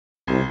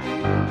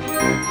Good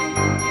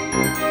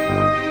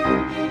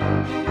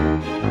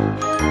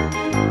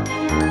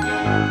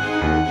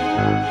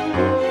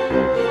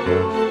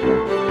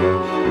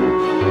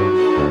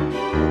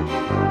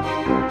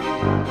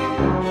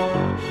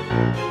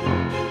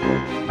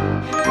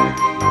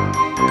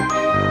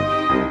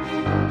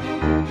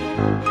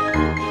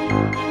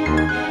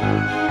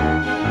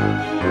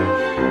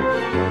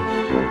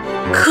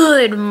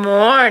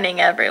morning,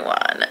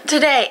 everyone.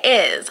 Today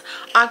is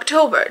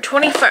October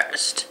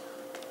 21st,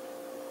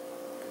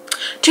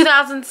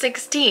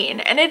 2016,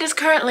 and it is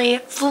currently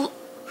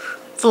VLOG-O-WEEN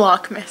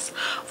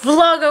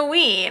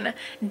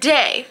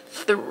day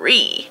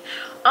 3.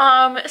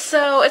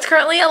 So it's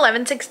currently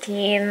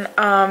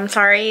 11:16.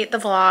 Sorry, the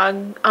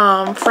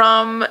vlog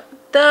from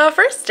the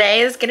first day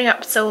is getting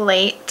up so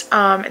late.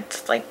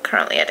 It's like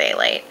currently a day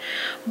late.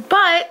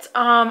 But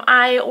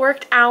I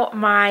worked out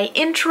my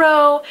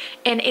intro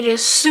and it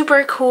is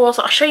super cool.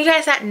 So I'll show you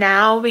guys that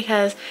now,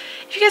 because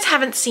if you guys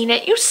haven't seen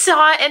it, you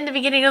saw it in the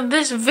beginning of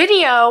this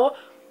video.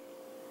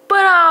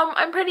 But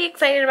I'm pretty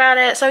excited about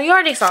it. So you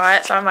already saw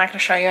it, so I'm not gonna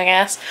show you, I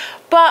guess.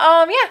 But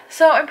yeah,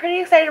 so I'm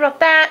pretty excited about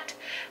that.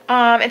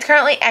 It's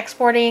currently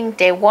exporting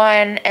day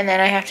 1, and then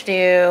I have to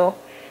do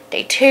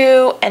day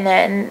 2, and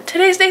then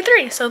today's day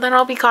 3, so then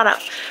I'll be caught up.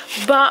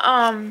 But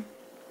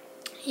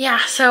yeah,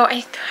 so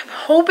I'm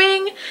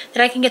hoping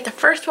that I can get the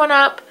first one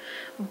up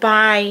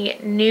by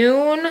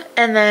noon,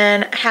 and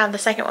then have the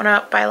second one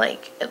up by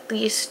like at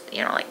least,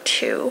 you know, like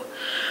 2.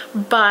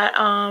 But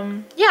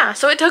yeah,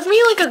 so it took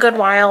me like a good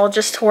while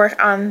just to work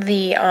on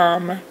the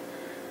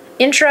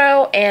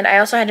intro, and I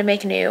also had to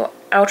make a new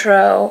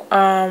outro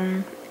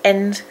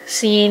end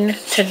scene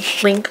to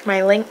link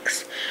my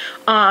links.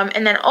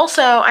 And then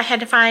also I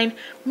had to find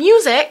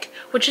music,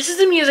 which this is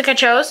the music I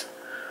chose.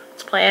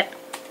 Let's play it.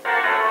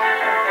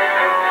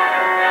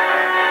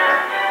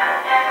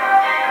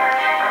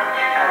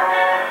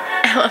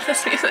 I love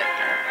this music.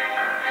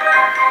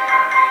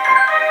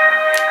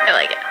 I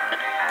like it.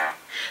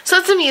 So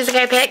it's the music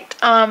I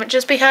picked,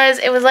 just because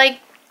it was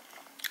like,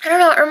 I don't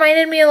know, it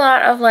reminded me a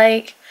lot of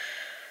like,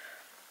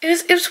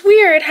 it was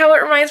weird how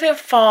it reminds me of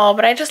fall,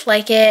 but I just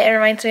like it. It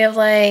reminds me of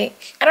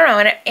like, I don't know,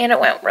 and it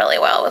went really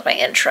well with my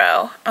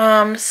intro.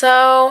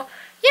 So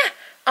yeah,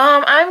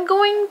 I'm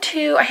going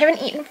to, I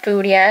haven't eaten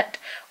food yet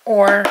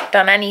or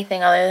done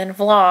anything other than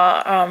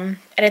vlog,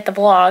 edit the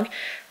vlog,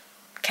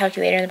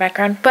 calculator in the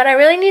background, but I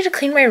really need to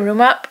clean my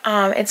room up.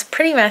 It's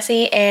pretty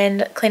messy,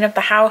 and clean up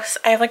the house.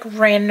 I have like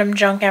random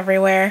junk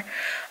everywhere.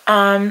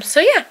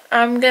 So yeah,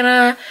 I'm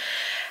gonna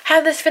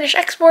have this finish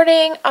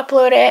exporting,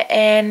 upload it,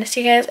 and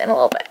see you guys in a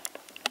little bit.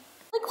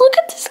 Like, look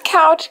at this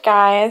couch,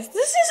 guys.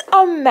 This is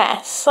a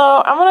mess.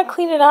 So I'm gonna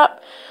clean it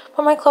up,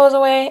 put my clothes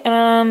away,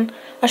 and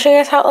I'll show you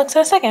guys how it looks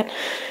in a second.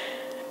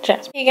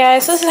 Jasper. Hey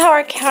guys, this is how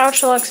our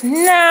couch looks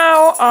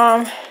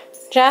now.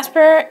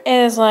 Jasper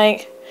is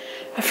like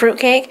a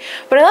fruitcake,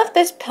 but I left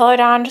this pillow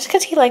down just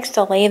because he likes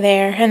to lay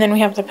there, and then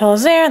we have the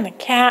pillows there and the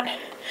cat.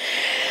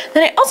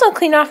 Then I also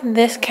cleaned off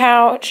this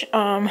couch,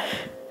 and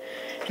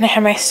I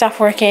have my stuff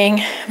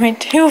working. My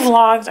 2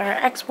 vlogs are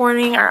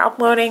exporting, are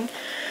uploading.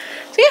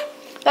 So yeah,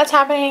 that's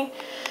happening.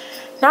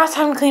 Now it's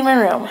time to clean my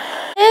room.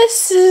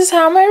 This is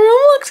how my room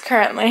looks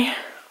currently.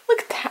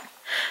 Look at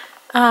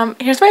that.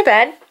 Here's my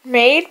bed,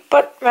 made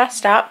but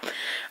messed up.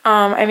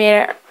 I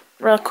made it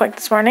real quick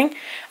this morning.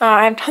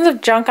 I have tons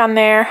of junk on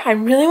there. I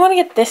really want to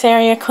get this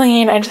area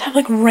clean. I just have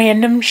like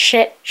random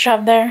shit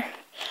shoved there.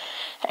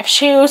 I have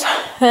shoes,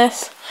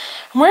 this.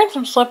 I'm wearing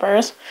some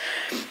slippers.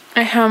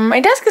 My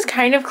desk is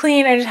kind of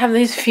clean. I just have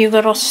these few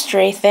little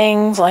stray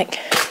things, like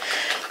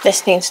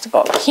this needs to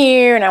go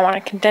here, and I want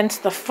to condense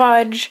the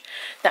fudge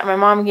that my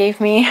mom gave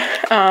me.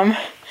 I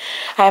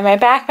have my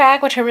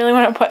backpack, which I really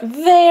want to put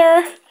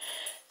there,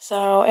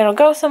 so it'll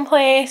go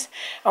someplace.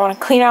 I want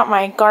to clean out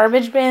my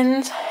garbage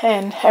bins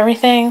and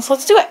everything, so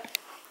let's do it.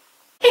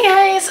 Hey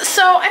guys,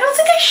 so I don't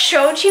think I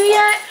showed you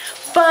yet,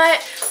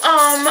 but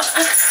I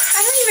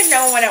don't even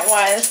know when it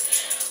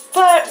was,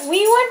 but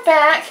we went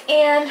back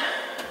and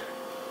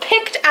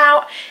picked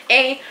out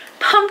a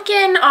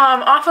pumpkin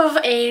off of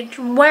a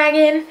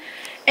wagon,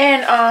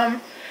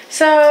 and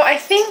so I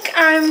think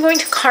I'm going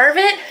to carve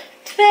it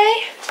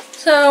today.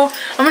 So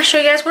I'm going to show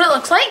you guys what it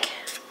looks like.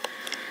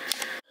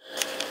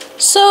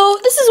 So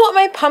this is what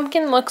my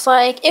pumpkin looks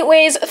like. It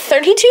weighs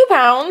 32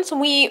 pounds.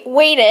 We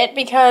weighed it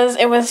because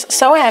it was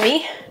so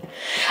heavy.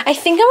 I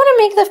think I'm going to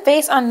make the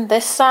face on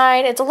this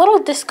side. It's a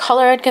little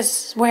discolored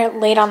because where it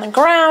laid on the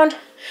ground.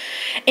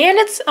 And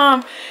it's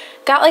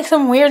got like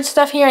some weird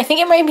stuff here. I think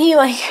it might be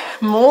like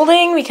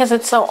molding because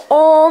it's so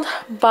old.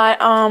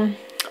 But,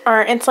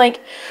 or it's like,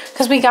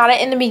 because we got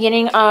it in the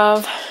beginning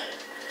of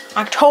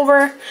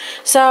October.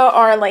 So,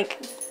 or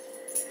like,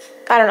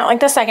 I don't know, like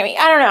the second week.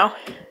 I don't know.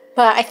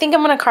 But I think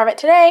I'm going to carve it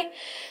today.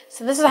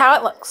 So this is how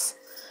it looks.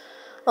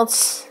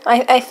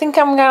 I think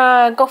I'm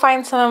going to go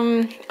find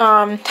some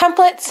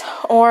templates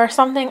or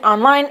something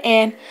online,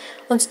 and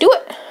let's do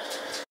it.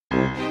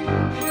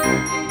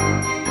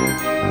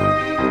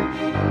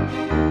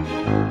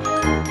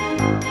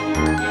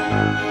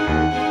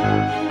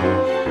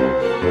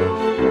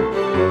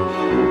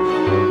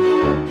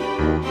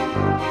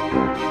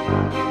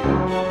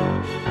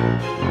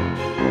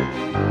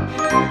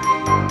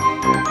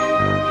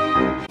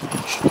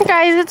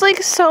 it's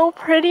like so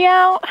pretty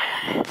out.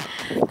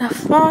 The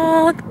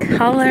fall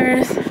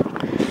colors.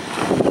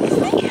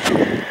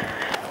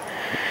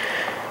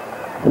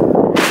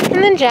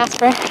 And then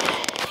Jasper.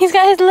 He's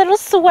got his little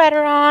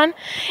sweater on.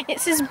 It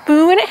says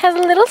Boo and it has a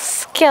little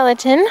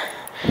skeleton.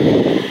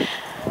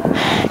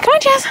 Come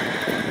on, Jess.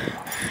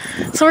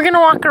 So we're gonna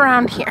walk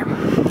around here.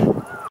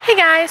 Hey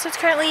guys, so it's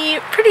currently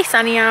pretty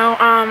sunny out.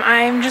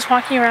 I'm just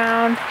walking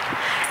around.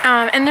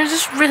 And there's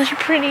this really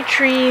pretty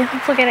tree.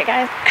 Let's look at it,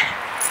 guys.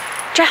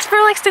 Jasper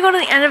likes to go to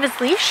the end of his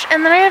leash,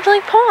 and then I have to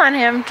like pull on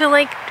him to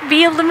like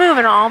be able to move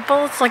and all,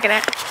 but let's look at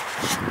it.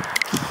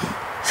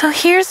 So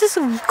here's this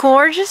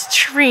gorgeous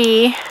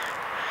tree.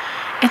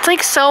 It's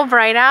like so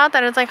bright out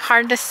that it's like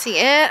hard to see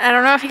it. I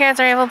don't know if you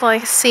guys are able to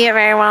like see it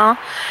very well.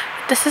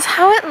 But this is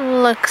how it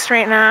looks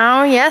right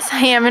now. Yes,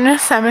 I am in a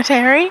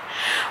cemetery,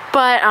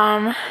 but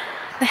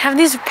they have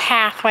these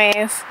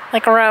pathways,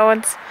 like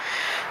roads,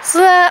 so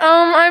that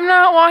I'm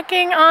not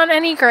walking on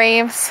any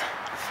graves.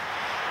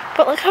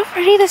 But look how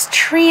pretty this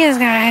tree is,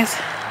 guys.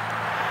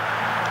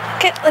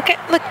 Look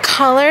at the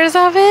colors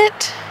of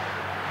it.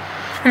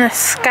 And the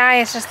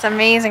sky is just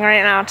amazing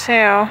right now,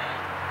 too.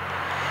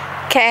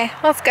 Okay,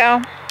 let's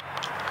go.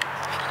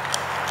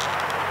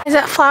 Is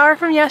that flower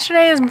from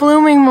yesterday is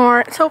blooming more.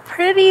 It's so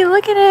pretty.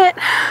 Look at it.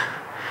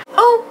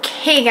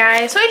 Okay,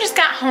 guys. So I just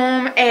got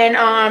home and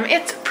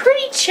it's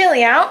pretty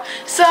chilly out.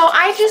 So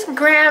I just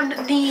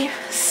grabbed the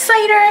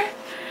cider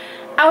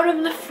out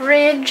of the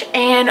fridge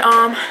and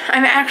I'm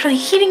actually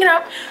heating it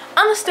up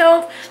on the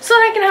stove so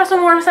that I can have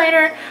some warm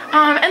cider,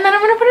 and then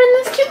I'm gonna put it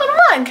in this cute little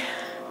mug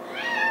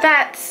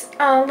that's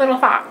a little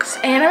fox,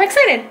 and I'm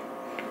excited.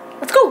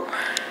 Let's go.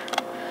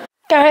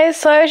 Guys,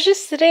 so I was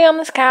just sitting on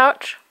this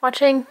couch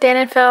watching Dan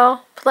and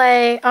Phil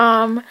play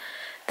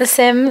The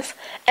Sims,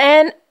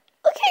 and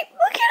look at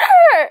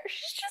her.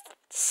 She's just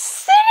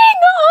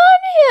sitting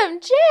on him.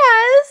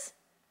 Jazz,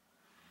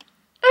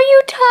 are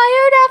you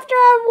tired after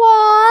our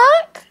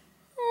walk?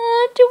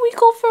 Did we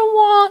go for a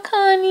walk,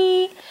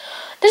 honey?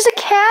 There's a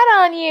cat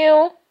on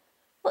you.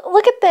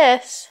 Look at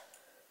this.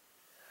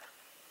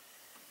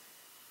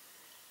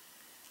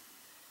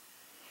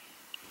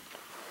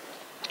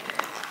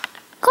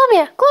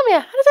 Columbia,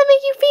 how does that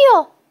make you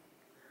feel?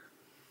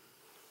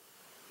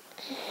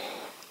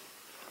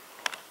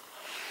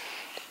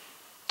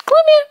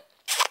 Columbia.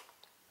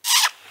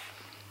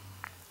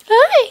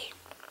 Hi.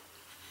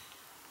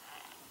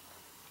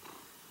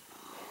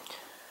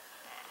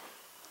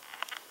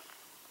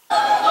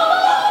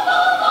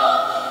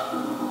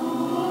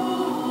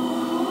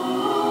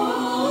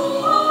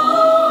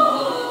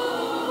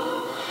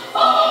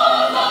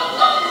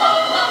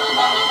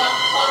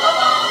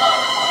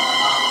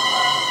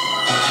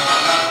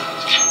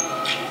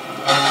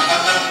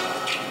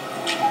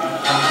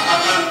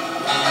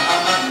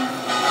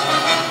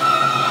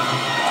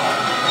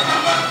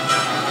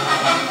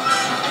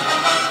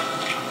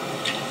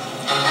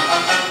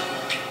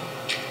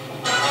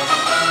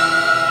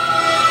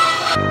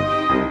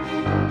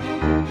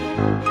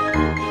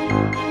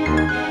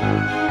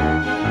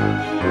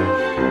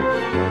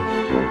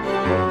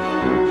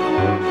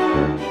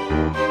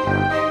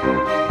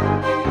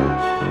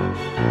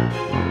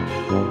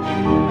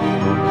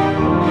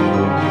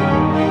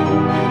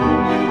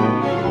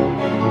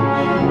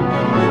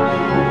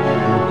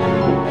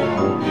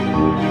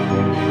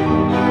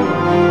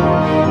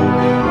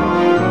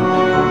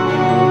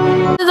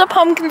 The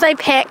pumpkins I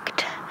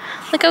picked.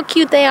 Look how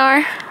cute they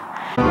are.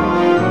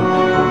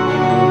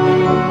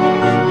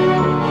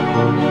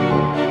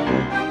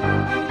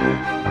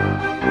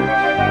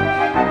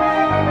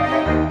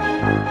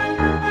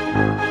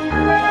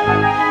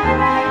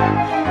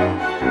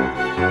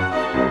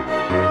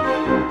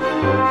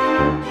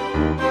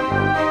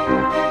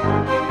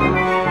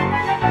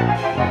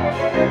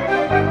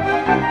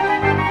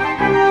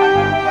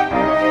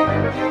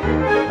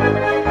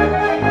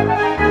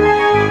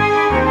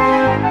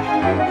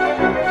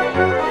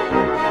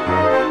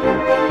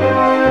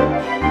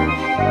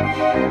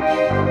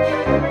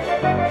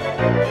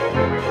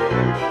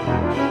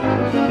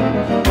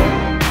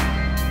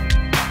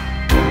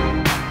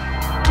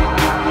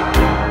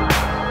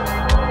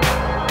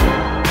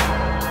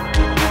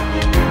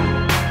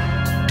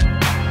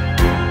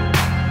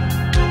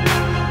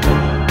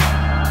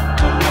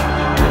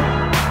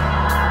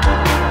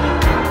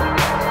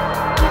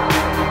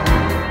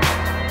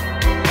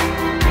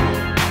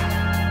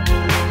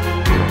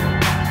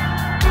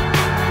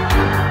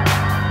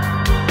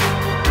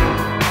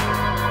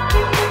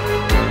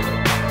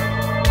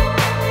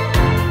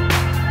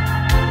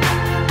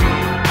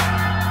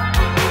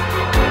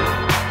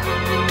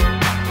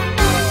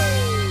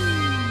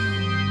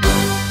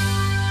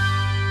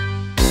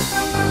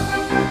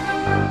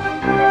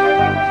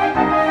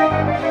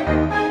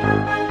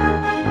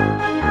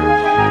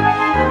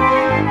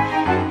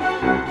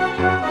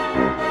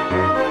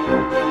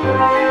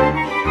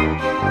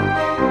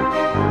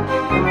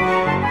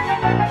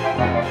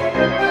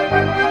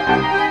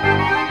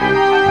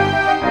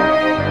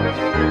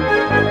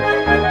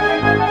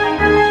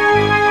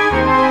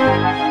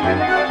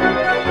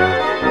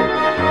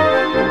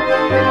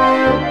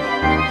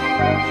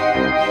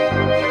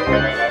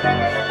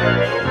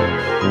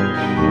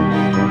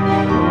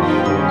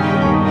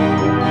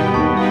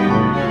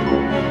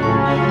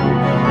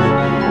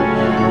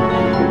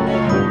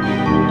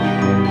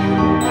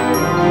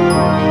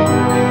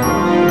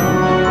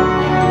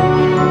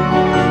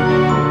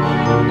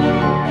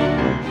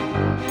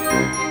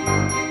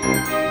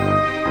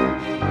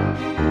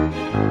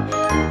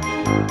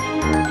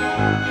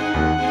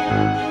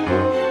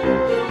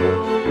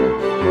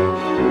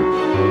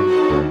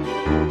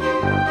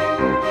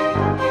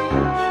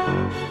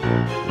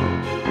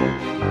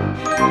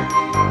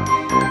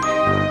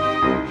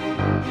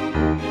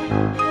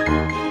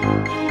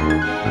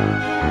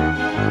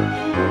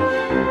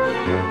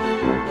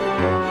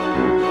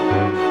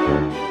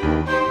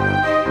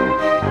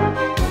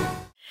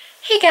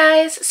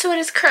 guys, so it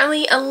is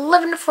currently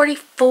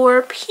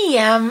 11:44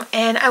 p.m.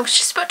 and I was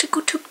just about to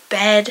go to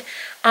bed.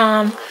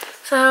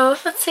 So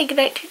let's say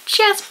goodnight to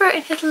Jasper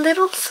in his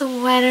little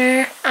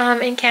sweater.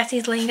 And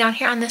Cassie's laying down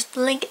here on this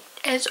blanket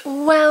as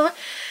well.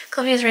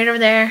 Chloe's right over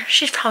there.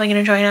 She's probably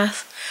gonna join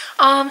us.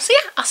 So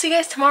yeah, I'll see you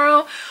guys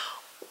tomorrow.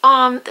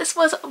 This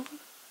was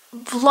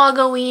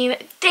VLOG-O-WEEN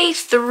day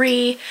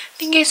 3.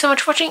 Thank you guys so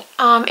much for watching.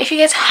 If you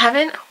guys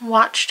haven't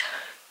watched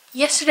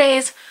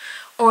yesterday's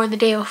or the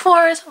day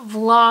before's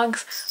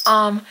vlogs,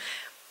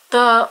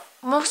 the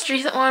most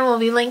recent one will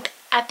be linked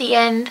at the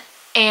end,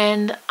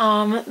 and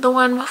the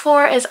one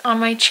before is on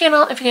my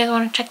channel if you guys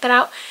want to check that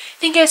out.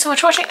 Thank you guys so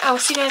much for watching. I will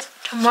see you guys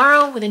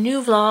tomorrow with a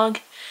new vlog.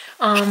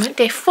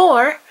 Day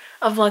 4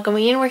 of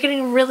VLOG-O-WEEN. We're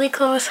getting really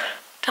close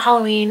to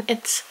Halloween.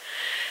 It's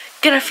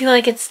gonna feel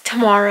like it's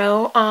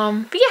tomorrow.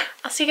 But yeah,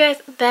 I'll see you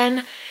guys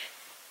then.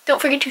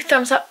 Don't forget to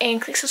thumbs up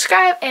and click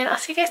subscribe, and I'll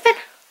see you guys then.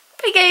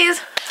 Bye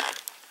guys!